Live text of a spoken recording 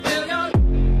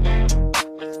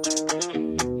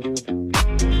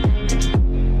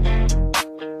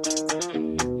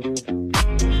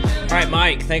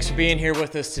Mike, thanks for being here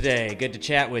with us today. Good to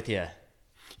chat with you.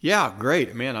 Yeah,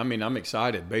 great, man. I mean, I'm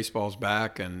excited. Baseball's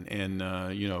back, and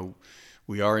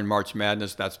we are in March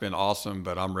Madness. That's been awesome,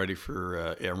 but I'm ready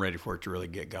for it to really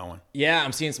get going. Yeah,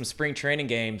 I'm seeing some spring training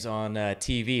games on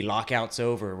TV. Lockout's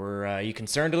over. Were you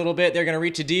concerned a little bit they're going to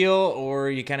reach a deal, or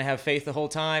you kind of have faith the whole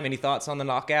time? Any thoughts on the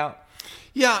lockout?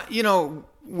 Yeah,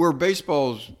 where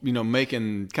baseball's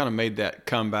made that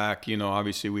comeback.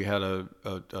 Obviously we had a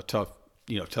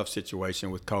tough situation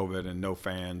with COVID and no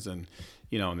fans, and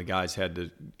the guys had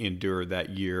to endure that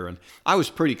year. And I was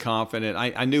pretty confident.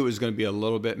 I knew it was going to be a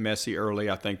little bit messy early.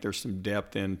 I think there's some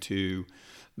depth into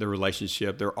the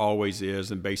relationship. There always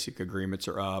is, and basic agreements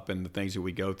are up and the things that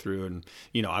we go through. And,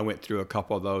 I went through a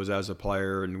couple of those as a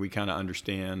player, and we kind of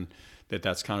understand that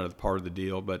that's kind of part of the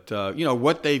deal. But,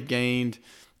 what they've gained,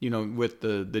 with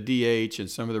the DH and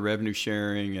some of the revenue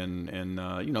sharing and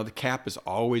the cap is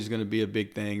always going to be a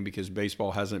big thing because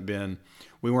baseball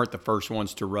we weren't the first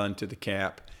ones to run to the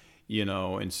cap,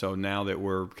 and so now that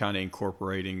we're kind of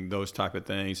incorporating those type of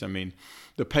things, I mean,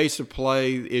 the pace of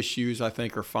play issues I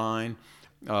think are fine.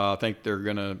 I think they're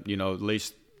going to, at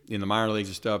least in the minor leagues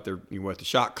and stuff, they're with the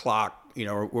shot clock,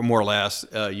 or more or less,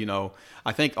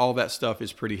 I think all that stuff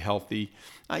is pretty healthy.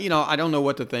 I don't know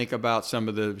what to think about some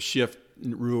of the shift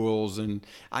rules, and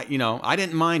I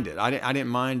didn't mind it. I didn't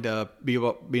mind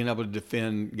being able to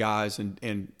defend guys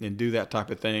and do that type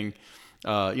of thing.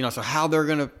 So how they're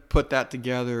going to put that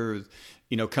together,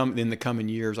 come in the coming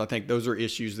years, I think those are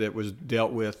issues that was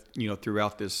dealt with,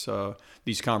 throughout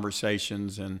these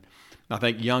conversations. And I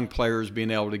think young players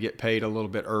being able to get paid a little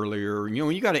bit earlier. When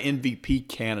you got an MVP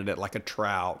candidate like a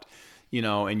Trout,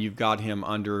 and you've got him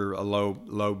under a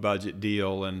low budget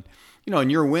deal, and and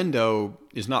your window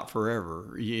is not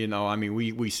forever. I mean,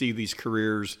 we see these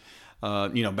careers.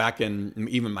 Back in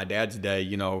even my dad's day,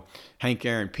 Hank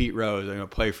Aaron, Pete Rose,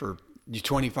 play for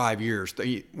 25 years.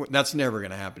 That's never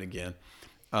going to happen again.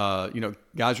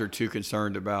 Guys are too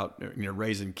concerned about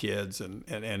raising kids and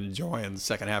enjoying the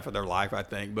second half of their life, I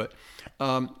think. But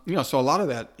so a lot of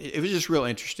that, it was just real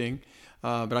interesting.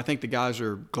 But I think the guys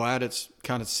are glad it's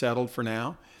kind of settled for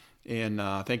now, and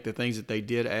I think the things that they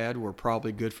did add were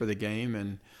probably good for the game.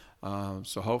 And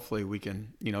so hopefully we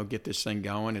can get this thing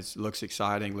going. It looks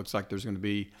exciting. Looks like there's going to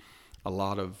be a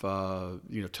lot of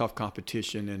tough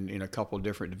competition in a couple of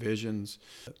different divisions.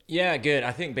 Yeah, good.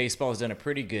 I think baseball has done a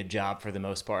pretty good job for the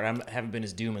most part. I haven't been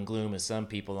as doom and gloom as some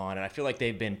people on it. I feel like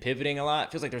they've been pivoting a lot.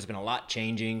 It feels like there's been a lot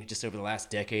changing just over the last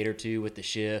decade or two with the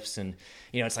shifts, and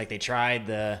it's like they tried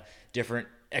the different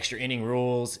extra inning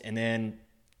rules, and then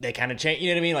they kind of change. You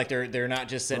know what I mean? Like they're not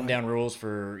just setting down rules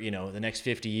for the next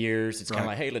 50 years. It's kind of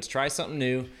like, hey, let's try something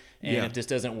new. And if this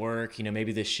doesn't work,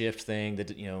 maybe this shift thing,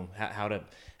 that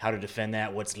how to defend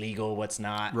that, what's legal, what's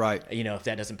not. Right. If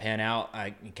that doesn't pan out,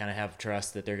 I kind of have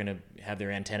trust that they're going to have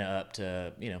their antenna up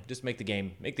to just make the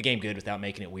game good without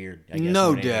making it weird. I guess,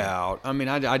 no doubt. I mean,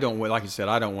 I don't, like I said,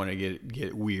 I don't want to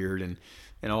get weird and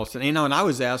all of a sudden, and I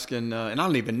was asking, and I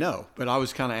don't even know, but I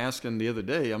was kind of asking the other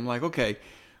day. I'm like, okay,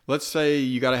 let's say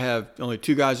you got to have only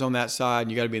two guys on that side,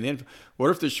 and you got to be in the infield. What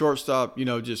if the shortstop,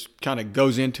 just kind of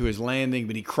goes into his landing,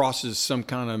 but he crosses some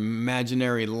kind of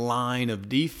imaginary line of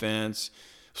defense?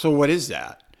 So what is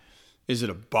that? Is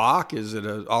it a balk? Is it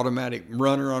an automatic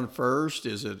runner on first?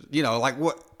 Is it,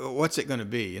 what's it going to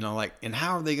be? And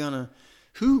how are they going to?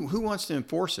 Who wants to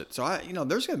enforce it? So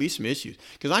there's going to be some issues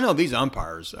because I know these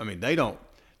umpires. I mean, they don't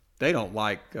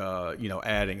like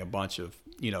adding a bunch of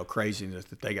craziness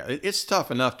that they got. It's tough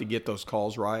enough to get those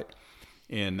calls right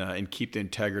and keep the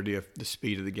integrity of the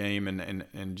speed of the game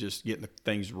and just getting the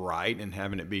things right and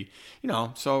having it be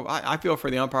So I feel for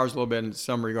the umpires a little bit in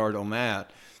some regard on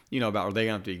that. About are they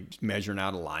going to have to be measuring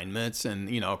out alignments and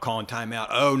calling timeout?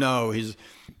 Oh no,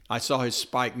 I saw his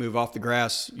spike move off the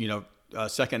grass.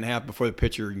 Second half before the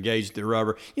pitcher engaged the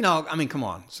rubber. I mean, come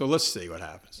on. So let's see what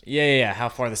happens. Yeah. How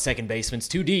far the second baseman's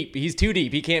too deep. He's too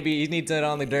deep. He can't be. He needs it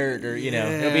on the dirt, or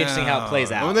it'll be interesting how it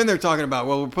plays out. Well, then they're talking about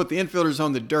we'll put the infielders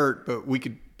on the dirt, but we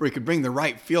could bring the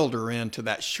right fielder into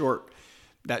that short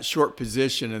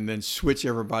position and then switch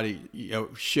everybody,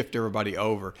 shift everybody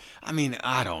over. I mean,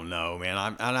 I don't know, man.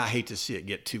 I hate to see it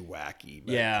get too wacky.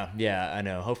 But. Yeah, I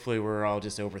know. Hopefully we're all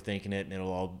just overthinking it and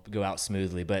it'll all go out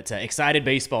smoothly. But excited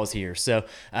baseball's here. So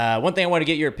one thing I want to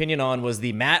get your opinion on was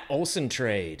the Matt Olson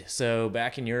trade. So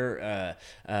back in your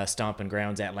stomping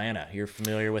grounds, Atlanta, you're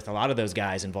familiar with a lot of those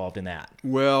guys involved in that.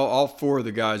 Well, all four of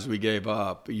the guys we gave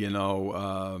up,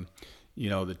 the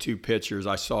two pitchers,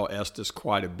 I saw Estes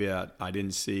quite a bit. I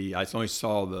only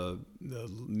saw the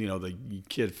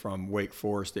kid from Wake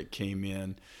Forest that came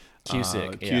in.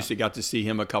 Cusick, Got to see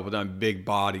him a couple of times. Big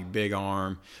body, big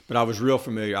arm. But I was real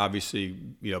familiar, obviously,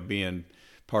 being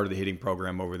part of the hitting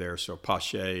program over there. So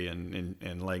Pache and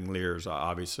Langeliers,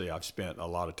 obviously, I've spent a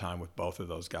lot of time with both of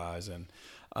those guys. And,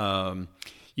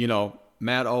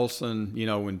 Matt Olson,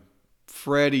 when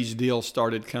Freddie's deal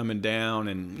started coming down,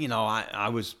 and, I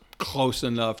was close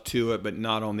enough to it, but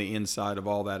not on the inside of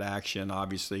all that action,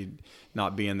 obviously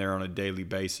not being there on a daily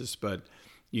basis. But,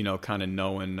 kind of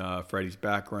knowing Freddie's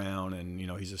background, and,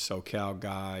 he's a SoCal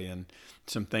guy and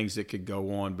some things that could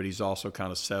go on, but he's also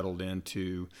kind of settled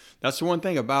into – that's the one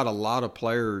thing about a lot of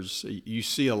players. You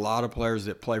see a lot of players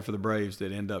that play for the Braves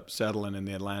that end up settling in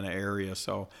the Atlanta area.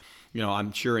 So,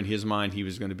 I'm sure in his mind he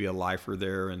was going to be a lifer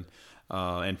there and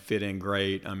fit in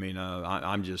great. I mean,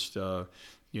 I'm just I'm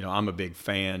a big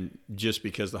fan just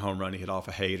because the home run he hit off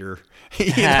a hater,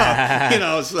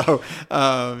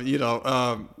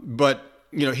 but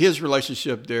his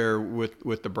relationship there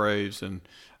with the Braves and,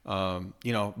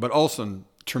 but Olson,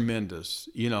 tremendous,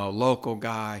 local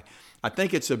guy. I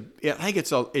think it's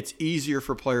easier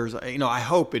for players. I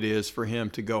hope it is for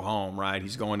him to go home, right?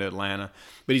 He's going to Atlanta,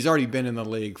 but he's already been in the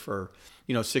league for,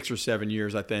 6 or 7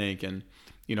 years, I think. And,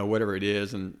 whatever it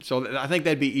is. And so I think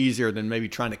that'd be easier than maybe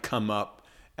trying to come up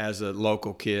as a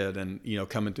local kid and,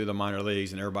 coming through the minor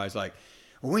leagues and everybody's like,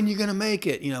 well, when are you going to make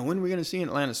it? When are we going to see in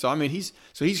Atlanta? So, I mean, he's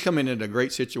coming into a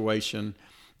great situation.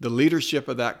 The leadership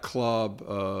of that club,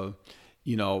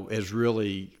 is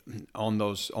really on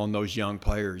those young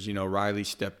players. Riley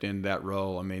stepped into that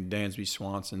role. I mean, Dansby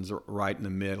Swanson's right in the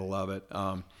middle of it.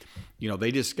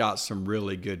 They just got some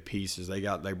really good pieces.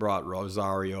 They brought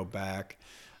Rosario back,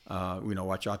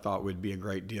 which I thought would be a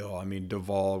great deal. I mean,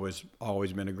 Duvall was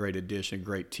always been a great addition,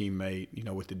 great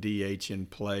teammate, with the DH in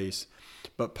place.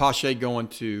 But Pache going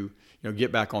to,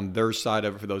 get back on their side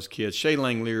of it for those kids. Shea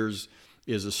Langeliers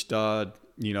is a stud,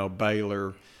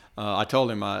 Baylor. I told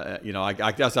him, I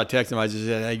guess I texted him. I just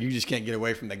said, hey, you just can't get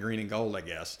away from the green and gold, I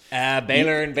guess.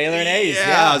 Baylor and A's.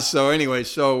 Yeah. So anyway,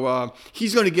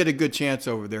 he's going to get a good chance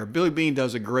over there. Billy Beane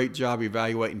does a great job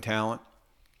evaluating talent.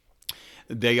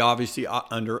 They obviously are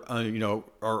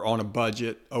on a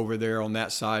budget over there on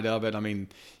that side of it. I mean,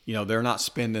 they're not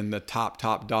spending the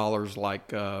top dollars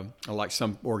like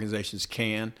some organizations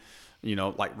can.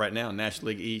 Like right now, National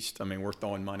League East, I mean, we're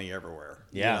throwing money everywhere.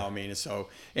 Yeah.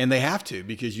 And they have to,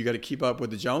 because you got to keep up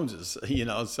with the Joneses,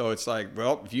 so it's like,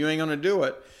 well, if you ain't going to do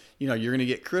it, you're going to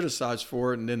get criticized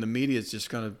for it. And then the media is just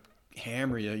going to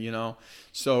hammer you,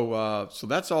 So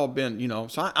that's all been,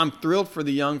 so I'm thrilled for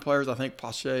the young players. I think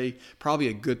Pache, probably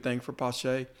a good thing for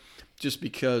Pache, just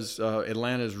because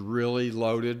Atlanta is really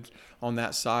loaded on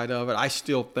that side of it. I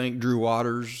still think Drew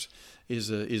Waters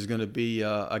is going to be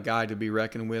a guy to be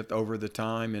reckoned with over the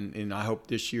time, and I hope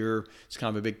this year it's kind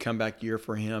of a big comeback year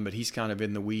for him, but he's kind of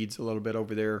in the weeds a little bit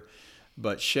over there.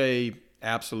 But Shea,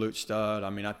 absolute stud. I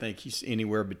mean, I think he's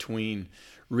anywhere between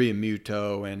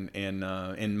Realmuto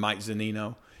and Mike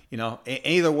Zunino.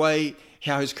 Either way,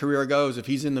 how his career goes, if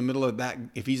he's in the middle of that,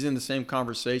 if he's in the same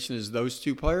conversation as those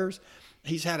two players,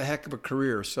 he's had a heck of a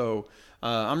career. So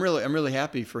I'm really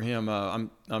happy for him.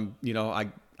 I'm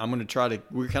going to try to,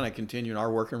 we're kind of continuing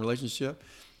our working relationship.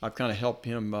 I've kind of helped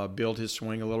him build his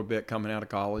swing a little bit coming out of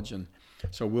college. And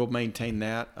so we'll maintain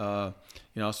that. So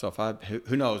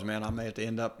who knows, man, I may have to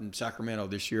end up in Sacramento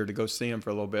this year to go see him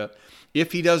for a little bit.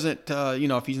 If he doesn't,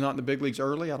 if he's not in the big leagues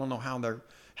early, I don't know how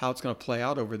it's going to play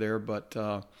out over there. But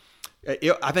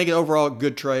I think overall,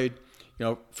 good trade.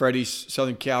 Freddie's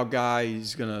Southern Cal guy.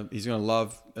 He's gonna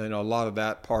love a lot of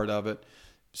that part of it.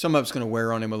 Some of it's going to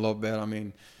wear on him a little bit. I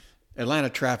mean, Atlanta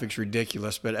traffic's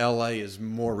ridiculous, but LA is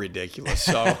more ridiculous.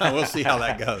 So we'll see how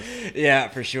that goes. Yeah,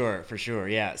 for sure.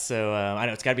 Yeah. So I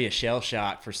know it's got to be a shell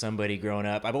shock for somebody growing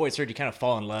up. I've always heard you kind of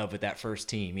fall in love with that first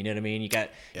team. You know what I mean? You got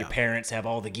your parents have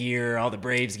all the gear, all the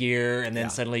Braves gear, and then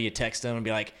suddenly you text them and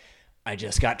be like, I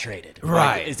just got traded.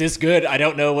 Right. Like, is this good? I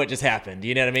don't know what just happened.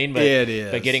 You know what I mean? But it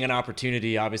is. But getting an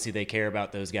opportunity, obviously they care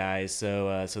about those guys.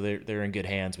 So they're in good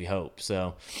hands, we hope.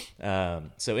 So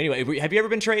anyway, have you ever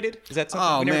been traded? Is that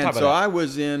something? Oh, man. So I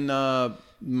was in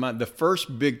the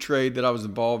first big trade that I was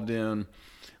involved in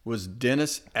was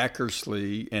Dennis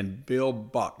Eckersley and Bill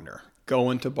Buckner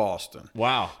going to Boston.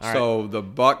 Wow. All right. The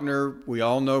Buckner, we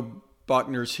all know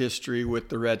Buckner's history with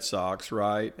the Red Sox,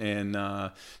 right? And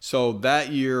so that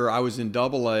year I was in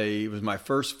Double-A. It was my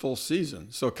first full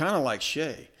season. So kind of like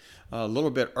Shea, a little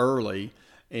bit early.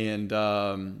 And,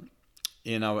 I'm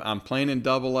playing in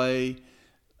Double-A.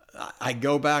 I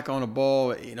go back on a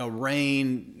ball,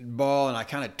 rain ball, and I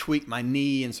kind of tweak my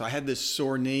knee. And so I had this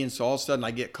sore knee. And so all of a sudden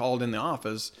I get called in the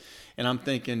office. And I'm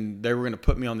thinking they were going to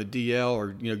put me on the DL or,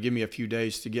 give me a few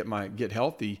days to get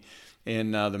healthy.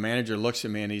 And the manager looks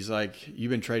at me and he's like,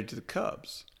 "You've been traded to the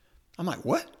Cubs." I'm like,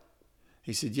 "What?"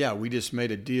 He said, "Yeah, we just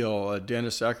made a deal,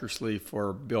 Dennis Eckersley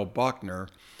for Bill Buckner."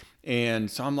 And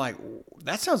so I'm like,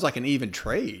 that sounds like an even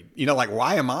trade. Like,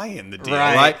 why am I in the deal,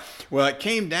 right? Well, it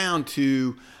came down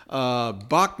to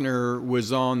Buckner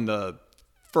was on the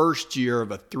first year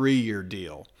of a 3-year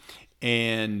deal,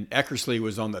 and Eckersley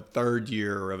was on the third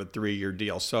year of a 3-year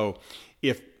deal. So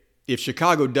if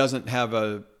Chicago doesn't have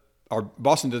or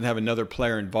Boston doesn't have another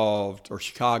player involved, or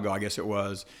Chicago, I guess it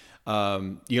was,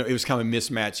 it was kind of a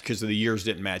mismatch because the years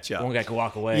didn't match up. One guy could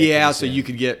walk away. Yeah, so you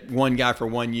could get one guy for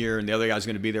 1 year and the other guy's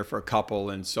going to be there for a couple.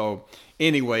 And so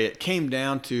anyway, it came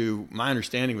down to, my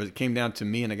understanding was it came down to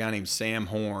me and a guy named Sam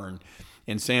Horn.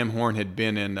 And Sam Horn had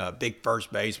been in big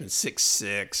first baseman,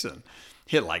 6'6", and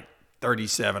hit like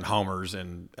 37 homers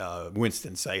in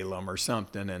Winston-Salem or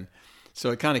something. And so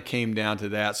it kind of came down to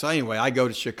that. So anyway, I go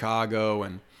to Chicago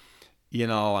and,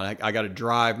 and I got to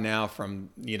drive now from,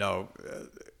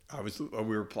 I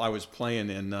was playing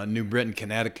in New Britain,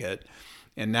 Connecticut,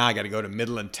 and now I got to go to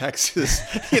Midland, Texas.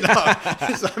 So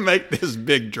I make this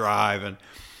big drive, and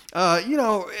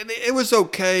it was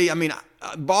okay. I mean,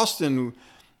 Boston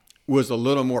was a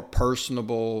little more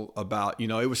personable about,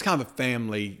 it was kind of a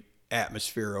family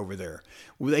atmosphere over there.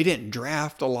 They didn't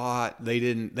draft a lot.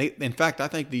 In fact, I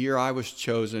think the year I was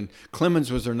chosen,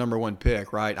 Clemens was their number 1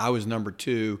 pick, right? I was number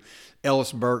 2.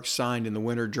 Ellis Burke signed in the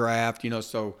winter draft,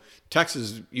 so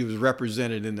Texas, he was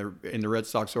represented in the Red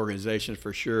Sox organization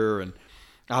for sure. And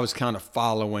I was kind of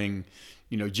following,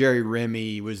 Jerry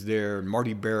Remy was there,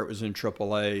 Marty Barrett was in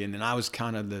AAA, and then I was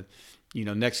kind of the,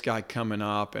 next guy coming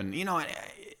up. And,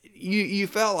 you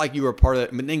felt like you were a part of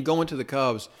that. But then going to the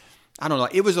Cubs, I don't know,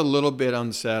 it was a little bit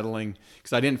unsettling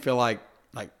because I didn't feel like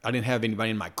I didn't have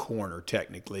anybody in my corner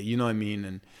technically, you know what I mean?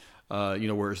 And,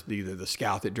 whereas either the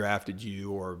scout that drafted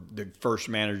you or the first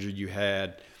manager you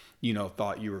had,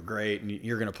 thought you were great and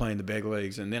you're going to play in the big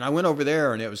leagues. And then I went over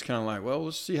there and it was kind of like, well,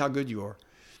 let's see how good you are.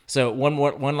 So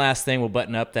one last thing, we'll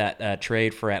button up that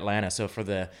trade for Atlanta. So for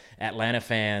the Atlanta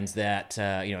fans that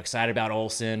excited about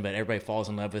Olson, but everybody falls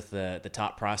in love with the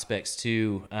top prospects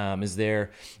too. Is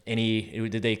there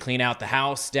did they clean out the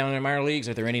house down in the minor leagues?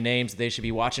 Are there any names that they should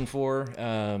be watching for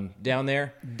down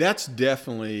there? That's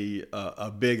definitely a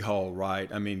big hole,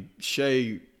 right? I mean,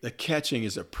 Shea, the catching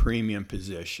is a premium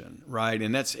position, right?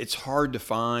 And it's hard to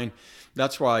find.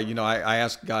 That's why, I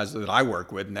ask guys that I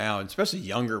work with now, and especially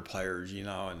younger players,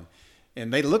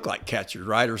 and they look like catchers,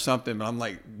 right, or something. But I'm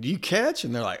like, do you catch?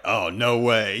 And they're like, oh, no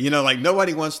way. Like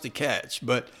nobody wants to catch.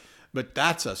 But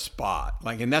that's a spot.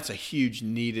 And that's a huge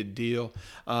needed deal.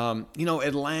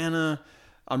 Atlanta,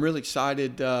 I'm really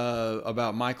excited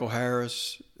about Michael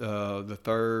Harris, the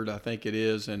third, I think it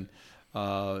is. And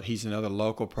he's another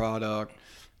local product.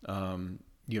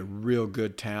 Real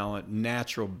good talent,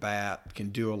 natural bat, can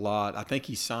do a lot. I think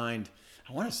he signed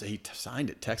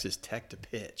at Texas Tech to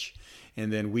pitch.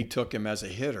 And then we took him as a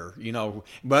hitter,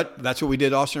 but that's what we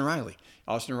did Austin Riley.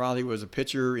 Austin Riley was a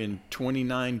pitcher in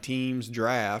 29 teams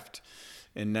draft.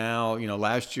 And now,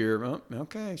 last year,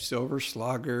 Silver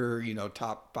Slugger,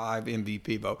 top 5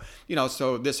 MVP vote.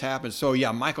 So this happens. So,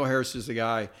 yeah, Michael Harris is the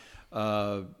guy.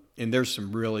 And there's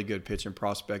some really good pitching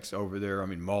prospects over there. I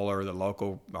mean, Mueller,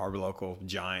 our local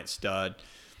Giant stud.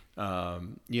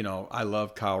 I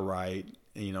love Kyle Wright.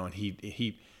 And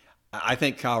I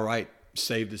think Kyle Wright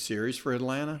saved the series for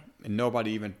Atlanta, and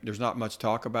there's not much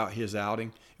talk about his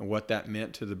outing and what that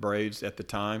meant to the Braves at the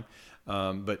time.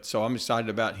 But so I'm excited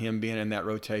about him being in that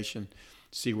rotation.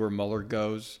 See where Mueller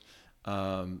goes.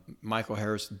 Michael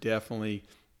Harris definitely.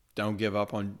 Don't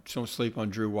sleep on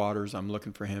Drew Waters. I'm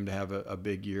looking for him to have a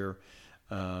big year.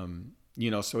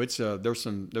 So there's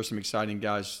some exciting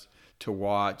guys to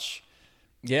watch.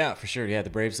 Yeah, for sure. Yeah, the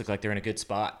Braves look like they're in a good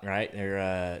spot, right?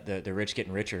 They're the rich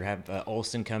getting richer. Have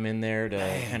Olson come in there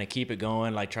to kind of keep it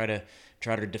going, try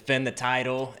to defend the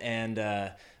title. And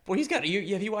he's got.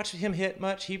 Have you watched him hit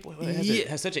much? He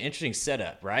has such an interesting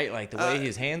setup, right? Like the way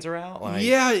his hands are out.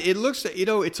 Yeah, it looks.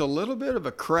 It's a little bit of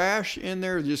a crash in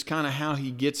there, just kind of how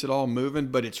he gets it all moving,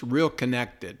 but it's real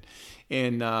connected.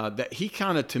 And that he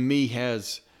kind of, to me,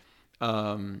 has.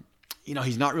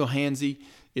 He's not real handsy.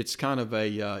 It's kind of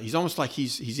he's almost like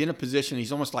he's in a position,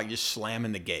 he's almost like just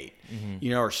slamming the gate,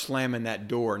 or slamming that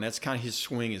door. And that's kind of his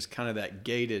swing is kind of that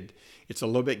gated. It's a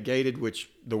little bit gated, which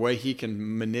the way he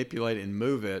can manipulate it and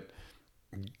move it,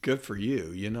 good for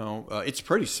you, It's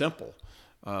pretty simple.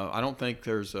 I don't think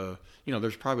there's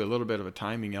there's probably a little bit of a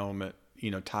timing element,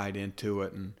 tied into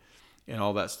it and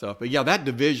all that stuff. But yeah, that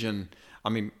division, I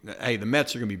mean, hey, the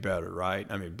Mets are going to be better, right?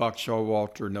 I mean, Buck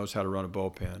Showalter knows how to run a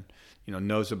bullpen,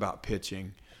 knows about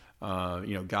pitching.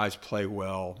 Guys play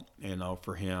well,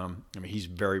 for him. I mean, he's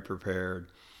very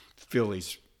prepared.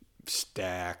 Philly's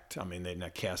stacked. I mean,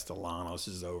 Castellanos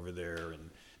is over there,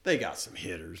 and they got some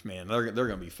hitters, man. They're going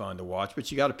to be fun to watch,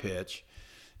 but you got to pitch.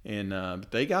 And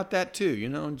but they got that too,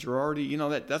 and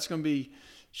Girardi, that's going to be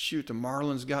shoot. The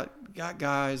Marlins got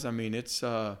guys. I mean, it's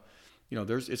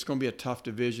it's going to be a tough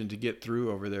division to get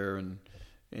through over there, and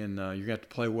you're going to have to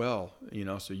play well,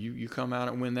 So you come out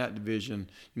and win that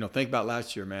division. Think about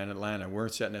last year, man. Atlanta, we're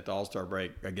sitting at the All-Star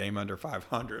break, a game under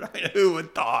 500. I mean, who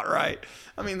would thought, right?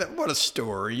 I mean, what a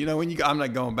story. I'm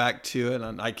not going back to it,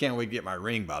 and I can't wait to get my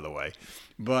ring, by the way.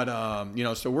 But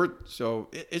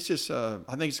it's just I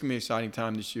think it's gonna be an exciting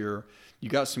time this year. You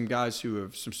got some guys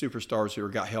some superstars who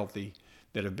got healthy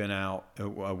that have been out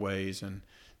a ways, and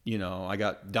I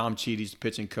got Dom Cheaty's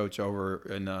pitching coach over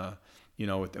in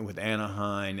with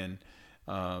Anaheim, and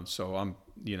so I'm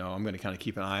going to kind of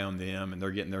keep an eye on them, and they're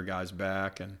getting their guys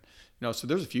back, and so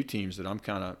there's a few teams that I'm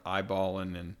kind of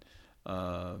eyeballing, and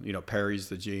Perry's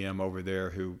the GM over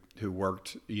there who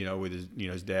worked, with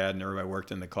his dad, and everybody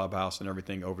worked in the clubhouse and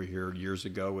everything over here years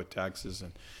ago with Texas.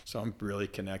 And so I'm really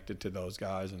connected to those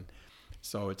guys. And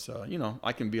so it's,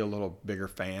 I can be a little bigger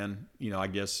fan, I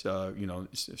guess,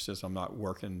 since I'm not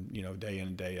working, day in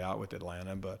and day out with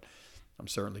Atlanta, but I'm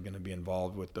certainly going to be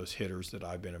involved with those hitters that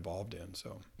I've been involved in.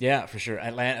 So yeah, for sure.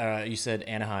 Atlanta, you said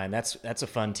Anaheim. That's a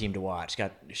fun team to watch.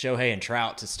 Got Shohei and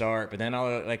Trout to start, but then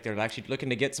they're actually looking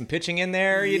to get some pitching in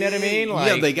there. You know what I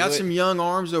mean? They got some young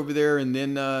arms over there, and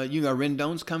then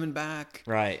Rendon's coming back.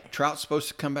 Right. Trout's supposed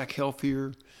to come back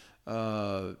healthier.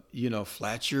 Fletcher,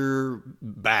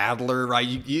 Badler,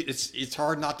 right? It's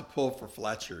hard not to pull for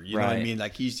Fletcher. You know what I mean?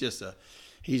 Like he's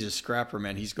a scrapper,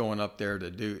 man. He's going up there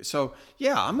to do so.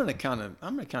 Yeah, I'm gonna kind of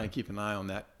keep an eye on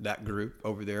that group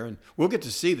over there, and we'll get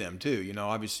to see them too.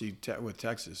 Obviously with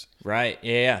Texas. Right.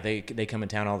 Yeah. They come in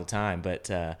town all the time.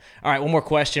 But all right, one more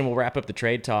question. We'll wrap up the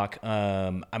trade talk.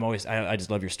 I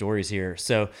just love your stories here.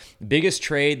 So the biggest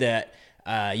trade that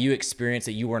you experienced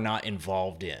that you were not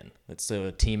involved in. That's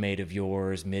a teammate of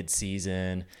yours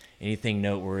mid-season. Anything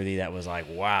noteworthy that was like,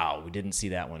 wow, we didn't see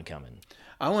that one coming.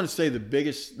 I want to say the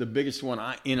biggest one,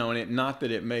 not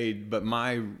that it made, but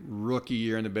my rookie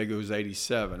year in the big was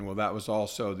 87. Well, that was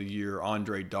also the year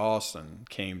Andre Dawson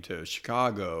came to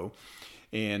Chicago.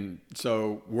 And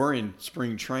so we're in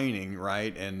spring training,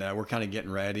 right? And we're kind of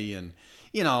getting ready, and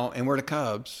we're the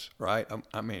Cubs, right?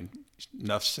 I mean,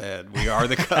 enough said. We are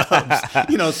the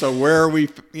Cubs, so where are we?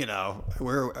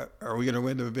 Where are we going to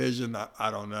win the division? I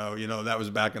don't know. That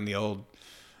was back in the old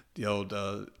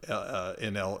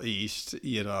NL East,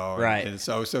 right? And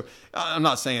so I'm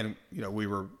not saying we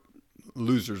were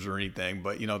losers or anything,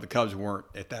 but the Cubs weren't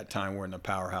at that time. We're in the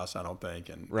powerhouse, I don't think.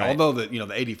 And although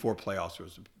the '84 playoffs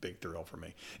was a big thrill for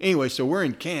me. Anyway, so we're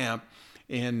in camp,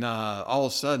 and all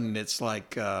of a sudden it's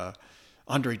like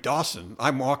Andre Dawson.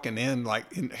 I'm walking in,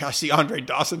 I see Andre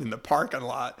Dawson in the parking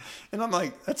lot, and I'm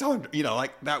like, that's Andre,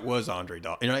 that was Andre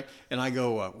Dawson, and I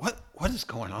go, what is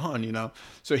going on,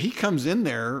 So he comes in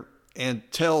there and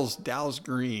tells Dallas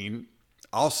Green,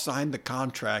 I'll sign the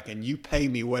contract and you pay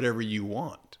me whatever you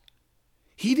want.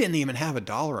 He didn't even have a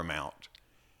dollar amount.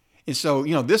 And so,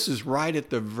 this is right at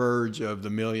the verge of the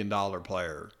 $1 million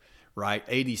player, right?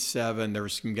 87, there were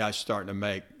some guys starting to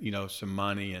make, some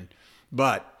money,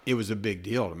 but it was a big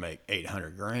deal to make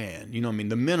 $800,000.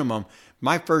 The minimum,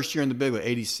 my first year in the big league,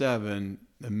 87,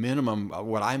 the minimum,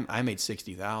 I made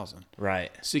 $60,000.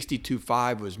 Right.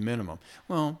 62.5 was minimum.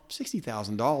 Well,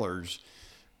 $60,000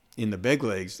 in the big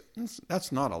leagues,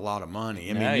 that's not a lot of money.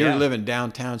 I mean, you're living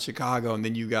downtown Chicago, and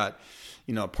then you got,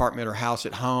 apartment or house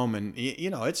at home, and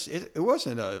it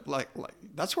wasn't like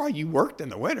that's why you worked in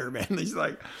the winter, man. It's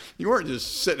like you weren't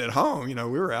just sitting at home. We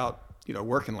were out,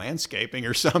 working landscaping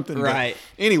or something. Right.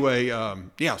 But anyway,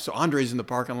 so Andre's in the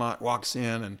parking lot, walks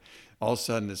in, and all of a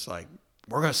sudden it's like,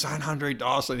 we're going to sign Andre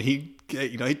Dawson. He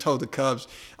told the Cubs,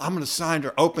 I'm going to sign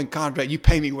their open contract. You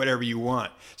pay me whatever you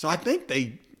want. So I think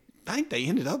they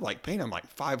ended up paying him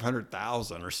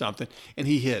 $500,000 or something. And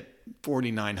he hit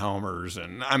 49 homers.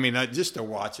 And I mean, just to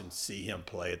watch and see him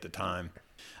play at the time,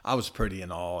 I was pretty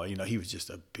in awe. He was just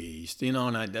a beast,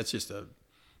 and that's just a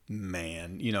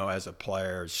man, as a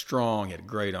player, strong, had a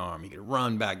great arm. He could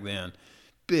run back then,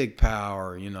 big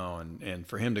power, and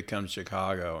for him to come to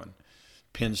Chicago and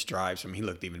pinstripes him, he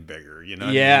looked even bigger, Yeah. I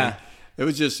mean? It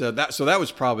was just that. So that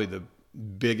was probably the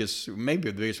biggest, maybe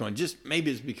the biggest one. Just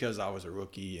maybe it's because I was a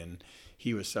rookie and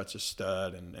he was such a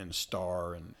stud and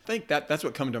star. And I think that's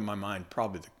what comes to my mind,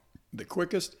 probably the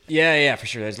quickest. Yeah, for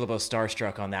sure. There's a little bit of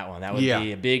starstruck on that one. That would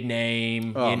be a big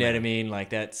name. Oh, you know man. what I mean? Like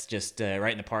that's just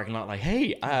right in the parking lot. Like,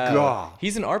 hey, God.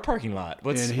 he's in our parking lot.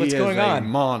 What's And he going is on? a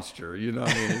monster. You know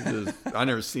what I mean? It's just, I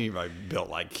never seen anybody built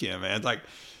like him, man. It's like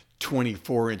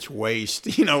 24-inch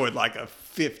waist, you know, with like a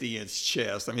 50-inch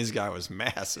chest. I mean, this guy was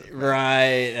massive.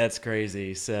 Right, that's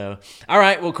crazy. So, all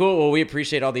right, well, cool. Well, we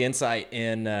appreciate all the insight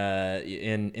into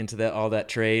all that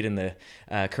trade and the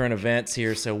current events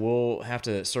here. So we'll have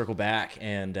to circle back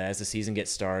and as the season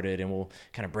gets started, and we'll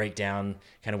kind of break down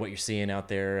kind of what you're seeing out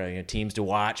there, teams to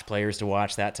watch, players to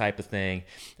watch, that type of thing.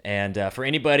 And for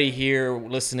anybody here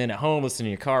listening at home, listening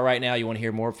in your car right now, you want to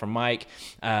hear more from Mike.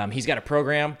 He's got a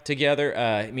program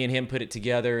together. Me and him put it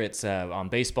together. It's on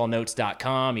baseballnotes.com.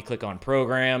 You click on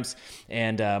programs,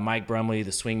 and Mike Brumley,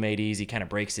 the Swing Made Easy, kind of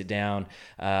breaks it down.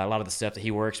 A lot of the stuff that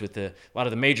he works with, a lot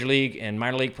of the major league and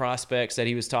minor league prospects that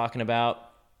he was talking about.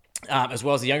 As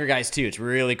well as the younger guys too. It's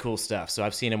really cool stuff. So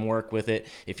I've seen him work with it.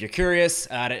 If you're curious,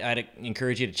 I'd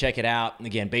encourage you to check it out.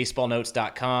 Again,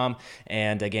 baseballnotes.com,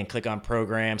 and again, click on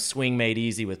programs. Swing Made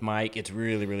Easy with Mike. It's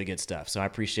really, really good stuff. So I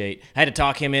had to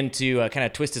talk him into kind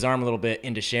of twist his arm a little bit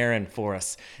into sharing for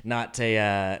us. Not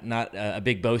a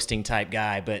big boasting type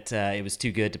guy, but it was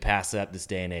too good to pass up this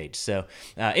day and age. So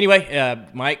anyway,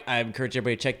 Mike, I encourage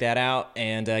everybody to check that out.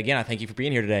 And again, I thank you for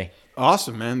being here today.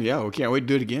 Awesome, man. Yeah, we can't wait to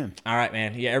do it again. All right,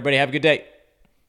 man. Yeah, everybody have a good day.